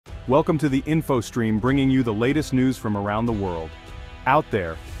Welcome to the info stream bringing you the latest news from around the world. Out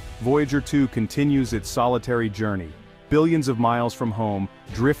there, Voyager 2 continues its solitary journey, billions of miles from home,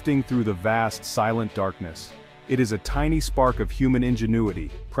 drifting through the vast silent darkness. It is a tiny spark of human ingenuity,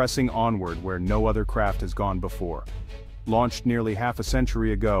 pressing onward where no other craft has gone before. Launched nearly half a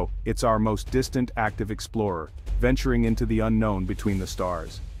century ago, it's our most distant active explorer, venturing into the unknown between the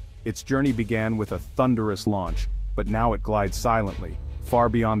stars. Its journey began with a thunderous launch, but now it glides silently, far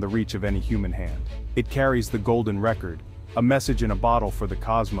beyond the reach of any human hand. It carries the golden record, a message in a bottle for the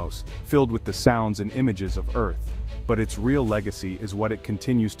cosmos, filled with the sounds and images of Earth. But its real legacy is what it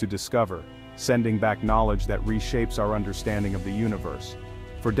continues to discover, sending back knowledge that reshapes our understanding of the universe.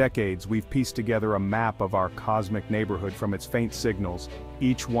 For decades, we've pieced together a map of our cosmic neighborhood from its faint signals,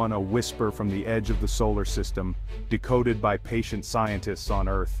 each one a whisper from the edge of the solar system, decoded by patient scientists on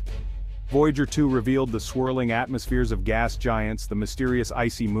Earth. Voyager 2 revealed the swirling atmospheres of gas giants, the mysterious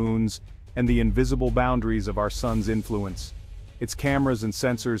icy moons, and the invisible boundaries of our sun's influence. Its cameras and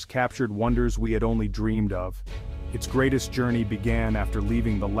sensors captured wonders we had only dreamed of. Its greatest journey began after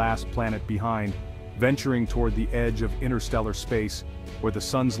leaving the last planet behind, venturing toward the edge of interstellar space, where the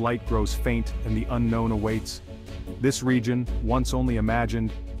sun's light grows faint and the unknown awaits. This region, once only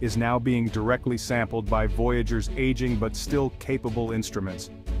imagined, is now being directly sampled by Voyager's aging but still capable instruments,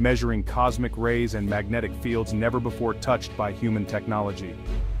 measuring cosmic rays and magnetic fields never before touched by human technology.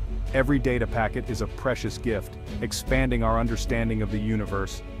 Every data packet is a precious gift, expanding our understanding of the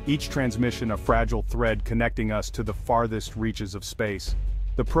universe, each transmission a fragile thread connecting us to the farthest reaches of space.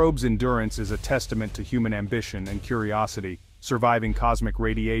 The probe's endurance is a testament to human ambition and curiosity, surviving cosmic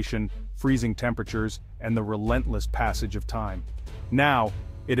radiation, freezing temperatures, and the relentless passage of time. Now,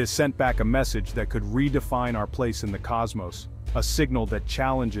 it has sent back a message that could redefine our place in the cosmos, a signal that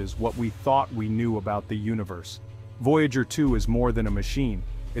challenges what we thought we knew about the universe. Voyager 2 is more than a machine,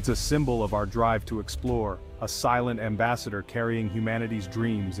 it's a symbol of our drive to explore, a silent ambassador carrying humanity's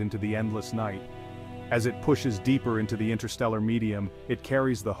dreams into the endless night. As it pushes deeper into the interstellar medium, it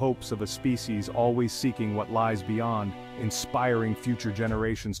carries the hopes of a species always seeking what lies beyond, inspiring future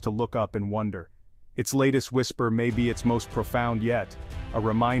generations to look up and wonder. Its latest whisper may be its most profound yet, a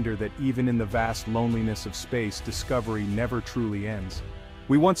reminder that even in the vast loneliness of space, discovery never truly ends.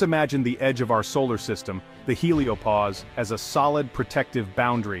 We once imagined the edge of our solar system, the heliopause, as a solid protective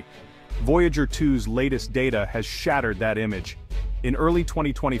boundary. Voyager 2's latest data has shattered that image. In early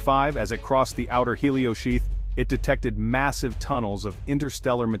 2025, as it crossed the outer heliosheath, it detected massive tunnels of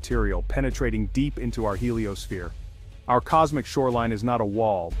interstellar material penetrating deep into our heliosphere. Our cosmic shoreline is not a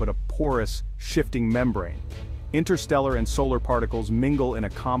wall, but a porous, shifting membrane. Interstellar and solar particles mingle in a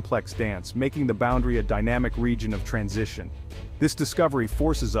complex dance, making the boundary a dynamic region of transition. This discovery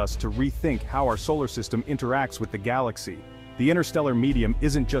forces us to rethink how our solar system interacts with the galaxy. The interstellar medium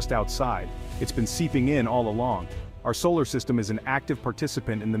isn't just outside, it's been seeping in all along. Our solar system is an active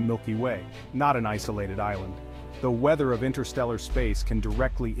participant in the Milky Way, not an isolated island. The weather of interstellar space can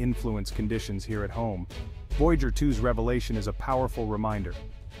directly influence conditions here at home. Voyager 2's revelation is a powerful reminder.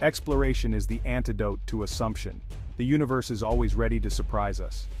 Exploration is the antidote to assumption. The universe is always ready to surprise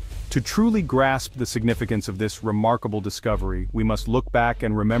us. To truly grasp the significance of this remarkable discovery, we must look back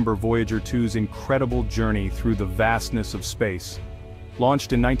and remember Voyager 2's incredible journey through the vastness of space.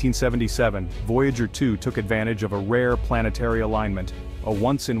 Launched in 1977, Voyager 2 took advantage of a rare planetary alignment, a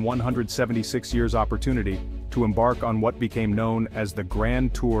once-in-176 years opportunity to embark on what became known as the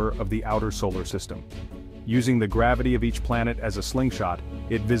Grand Tour of the Outer Solar System. Using the gravity of each planet as a slingshot,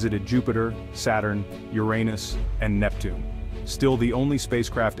 it visited Jupiter, Saturn, Uranus, and Neptune. Still the only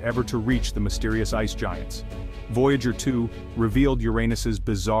spacecraft ever to reach the mysterious ice giants. Voyager 2 revealed Uranus's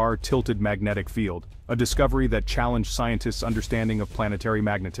bizarre tilted magnetic field, a discovery that challenged scientists' understanding of planetary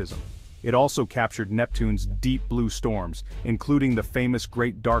magnetism. It also captured Neptune's deep blue storms, including the famous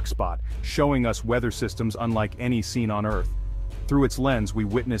Great Dark Spot, showing us weather systems unlike any seen on Earth. Through its lens, we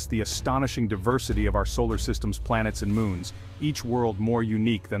witnessed the astonishing diversity of our solar system's planets and moons, each world more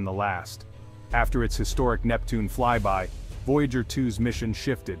unique than the last. After its historic Neptune flyby, Voyager 2's mission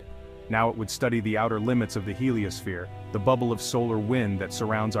shifted. Now it would study the outer limits of the heliosphere, the bubble of solar wind that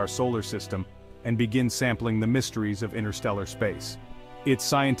surrounds our solar system, and begin sampling the mysteries of interstellar space. Its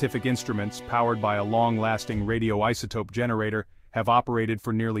scientific instruments, powered by a long-lasting radioisotope generator, have operated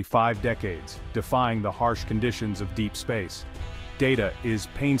for nearly 5 decades, defying the harsh conditions of deep space. Data is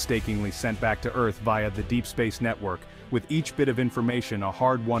painstakingly sent back to Earth via the Deep Space Network, with each bit of information a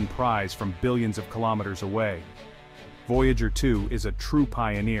hard-won prize from billions of kilometers away. Voyager 2 is a true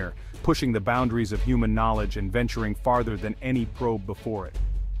pioneer, pushing the boundaries of human knowledge and venturing farther than any probe before it.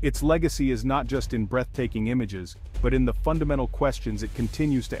 Its legacy is not just in breathtaking images, but in the fundamental questions it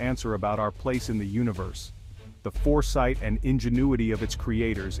continues to answer about our place in the universe. The foresight and ingenuity of its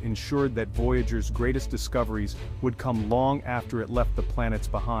creators ensured that Voyager's greatest discoveries would come long after it left the planets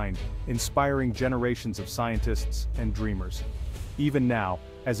behind, inspiring generations of scientists and dreamers. Even now,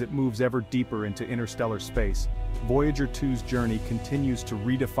 as it moves ever deeper into interstellar space, Voyager 2's journey continues to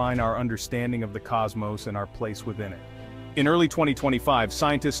redefine our understanding of the cosmos and our place within it. In early 2025,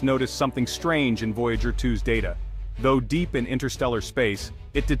 scientists noticed something strange in Voyager 2's data. Though deep in interstellar space,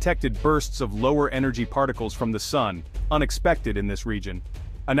 it detected bursts of lower-energy particles from the Sun, unexpected in this region.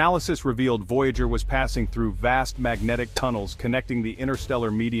 Analysis revealed Voyager was passing through vast magnetic tunnels connecting the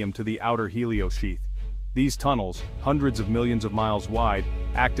interstellar medium to the outer heliosheath. These tunnels, hundreds of millions of miles wide,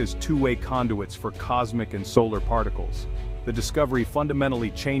 act as two-way conduits for cosmic and solar particles. The discovery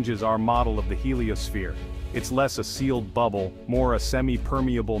fundamentally changes our model of the heliosphere. It's less a sealed bubble, more a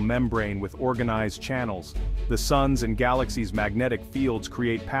semi-permeable membrane with organized channels. The sun's and galaxies' magnetic fields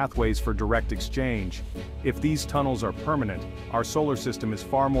create pathways for direct exchange. If these tunnels are permanent, our solar system is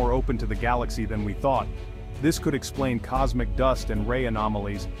far more open to the galaxy than we thought. This could explain cosmic dust and ray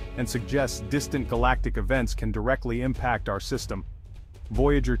anomalies, and suggests distant galactic events can directly impact our system.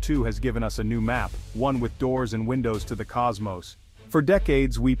 Voyager 2 has given us a new map, one with doors and windows to the cosmos. For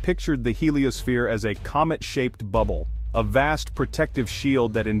decades, we pictured the heliosphere as a comet-shaped bubble, a vast protective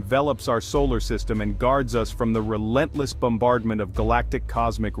shield that envelops our solar system and guards us from the relentless bombardment of galactic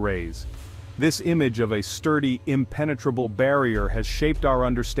cosmic rays. This image of a sturdy, impenetrable barrier has shaped our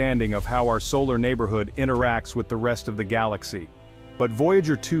understanding of how our solar neighborhood interacts with the rest of the galaxy. But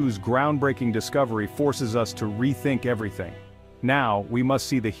Voyager 2's groundbreaking discovery forces us to rethink everything. Now, we must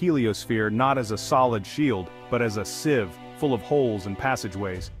see the heliosphere not as a solid shield, but as a sieve, full of holes and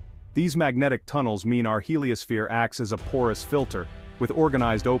passageways. These magnetic tunnels mean our heliosphere acts as a porous filter, with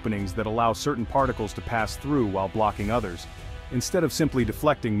organized openings that allow certain particles to pass through while blocking others. Instead of simply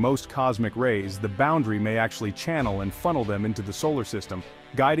deflecting most cosmic rays, the boundary may actually channel and funnel them into the solar system,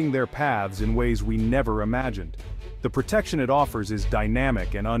 guiding their paths in ways we never imagined. The protection it offers is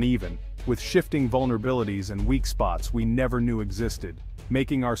dynamic and uneven, with shifting vulnerabilities and weak spots we never knew existed,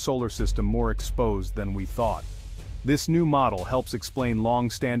 making our solar system more exposed than we thought. This new model helps explain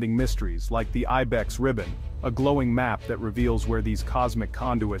long-standing mysteries like the Ibex ribbon, a glowing map that reveals where these cosmic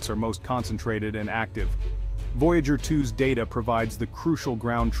conduits are most concentrated and active. Voyager 2's data provides the crucial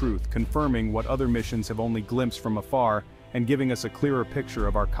ground truth, confirming what other missions have only glimpsed from afar and giving us a clearer picture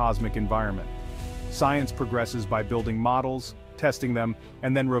of our cosmic environment. Science progresses by building models, testing them,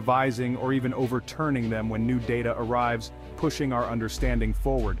 and then revising or even overturning them when new data arrives, pushing our understanding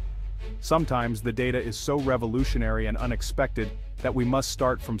forward. Sometimes the data is so revolutionary and unexpected that we must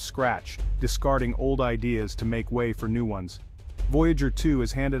start from scratch, discarding old ideas to make way for new ones. Voyager 2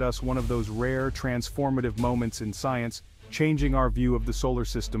 has handed us one of those rare, transformative moments in science, changing our view of the solar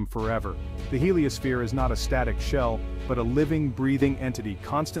system forever. The heliosphere is not a static shell, but a living, breathing entity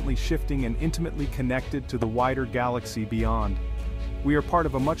constantly shifting and intimately connected to the wider galaxy beyond. We are part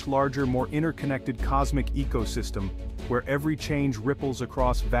of a much larger, more interconnected cosmic ecosystem, where every change ripples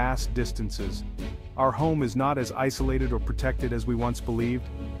across vast distances. Our home is not as isolated or protected as we once believed.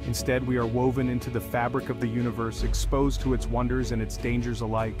 Instead, we are woven into the fabric of the universe, exposed to its wonders and its dangers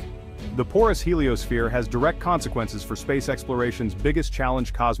alike. The porous heliosphere has direct consequences for space exploration's biggest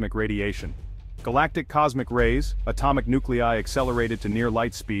challenge: cosmic radiation. Galactic cosmic rays, atomic nuclei accelerated to near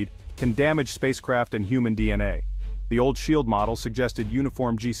light speed, can damage spacecraft and human DNA. The old SHIELD model suggested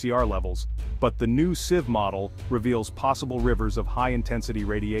uniform GCR levels, but the new Sieve model reveals possible rivers of high-intensity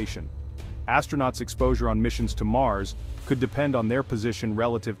radiation. Astronauts' exposure on missions to Mars could depend on their position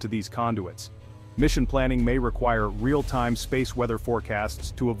relative to these conduits. Mission planning may require real-time space weather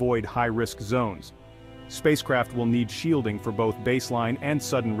forecasts to avoid high-risk zones. Spacecraft will need shielding for both baseline and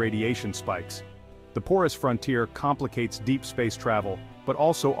sudden radiation spikes. The porous frontier complicates deep space travel, but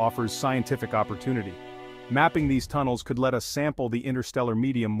also offers scientific opportunity. Mapping these tunnels could let us sample the interstellar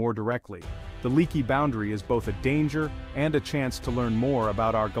medium more directly. The leaky boundary is both a danger and a chance to learn more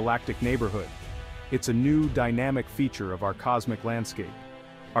about our galactic neighborhood. It's a new, dynamic feature of our cosmic landscape.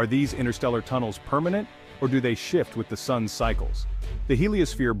 Are these interstellar tunnels permanent, or do they shift with the sun's cycles? The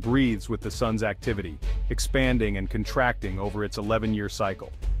heliosphere breathes with the sun's activity, expanding and contracting over its 11-year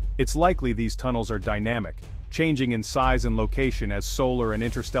cycle. It's likely these tunnels are dynamic, changing in size and location as solar and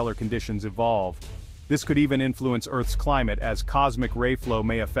interstellar conditions evolve. This could even influence Earth's climate, as cosmic ray flow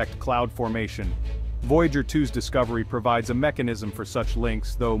may affect cloud formation. Voyager 2's discovery provides a mechanism for such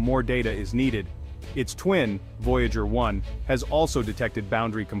links, though more data is needed. Its twin, Voyager 1, has also detected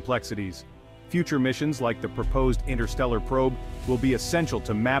boundary complexities. Future missions like the proposed interstellar probe will be essential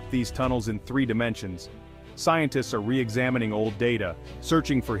to map these tunnels in 3 dimensions. Scientists are re-examining old data,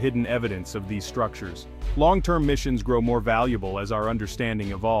 searching for hidden evidence of these structures. Long-term missions grow more valuable as our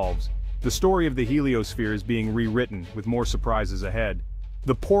understanding evolves. The story of the Heliosphere is being rewritten, with more surprises ahead.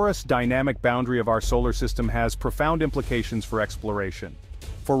 The porous, dynamic boundary of our solar system has profound implications for exploration.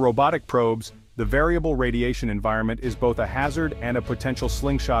 For robotic probes, the variable radiation environment is both a hazard and a potential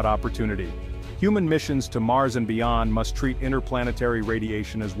slingshot opportunity. Human missions to Mars and beyond must treat interplanetary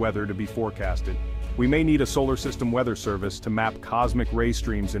radiation as weather to be forecasted. We may need a solar system weather service to map cosmic ray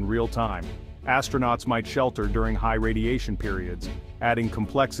streams in real time. Astronauts might shelter during high radiation periods, adding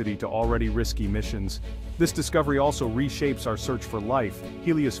complexity to already risky missions. This discovery also reshapes our search for life.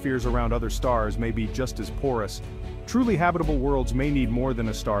 Heliospheres around other stars may be just as porous. Truly habitable worlds may need more than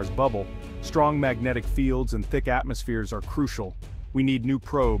a star's bubble. Strong magnetic fields and thick atmospheres are crucial. We need new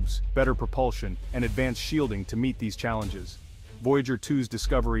probes, better propulsion, and advanced shielding to meet these challenges. Voyager 2's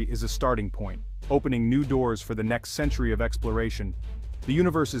discovery is a starting point, opening new doors for the next century of exploration. The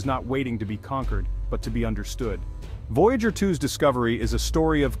universe is not waiting to be conquered, but to be understood. Voyager 2's discovery is a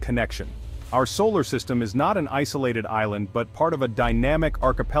story of connection. Our solar system is not an isolated island but part of a dynamic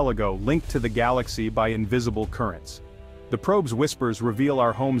archipelago linked to the galaxy by invisible currents. The probe's whispers reveal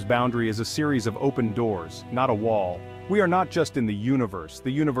our home's boundary as a series of open doors, not a wall. We are not just in the universe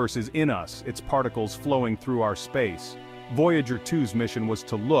is in us, its particles flowing through our space. Voyager 2's mission was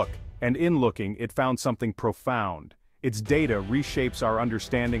to look, and in looking, it found something profound. Its data reshapes our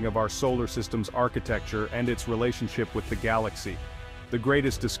understanding of our solar system's architecture and its relationship with the galaxy. The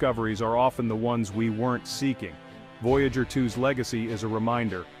greatest discoveries are often the ones we weren't seeking. Voyager 2's legacy is a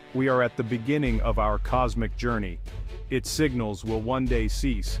reminder: we are at the beginning of our cosmic journey. Its signals will one day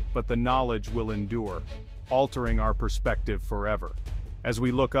cease, but the knowledge will endure, altering our perspective forever. As we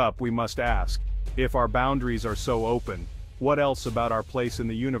look up, we must ask, if our boundaries are so open, what else about our place in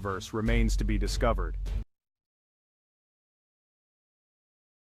the universe remains to be discovered?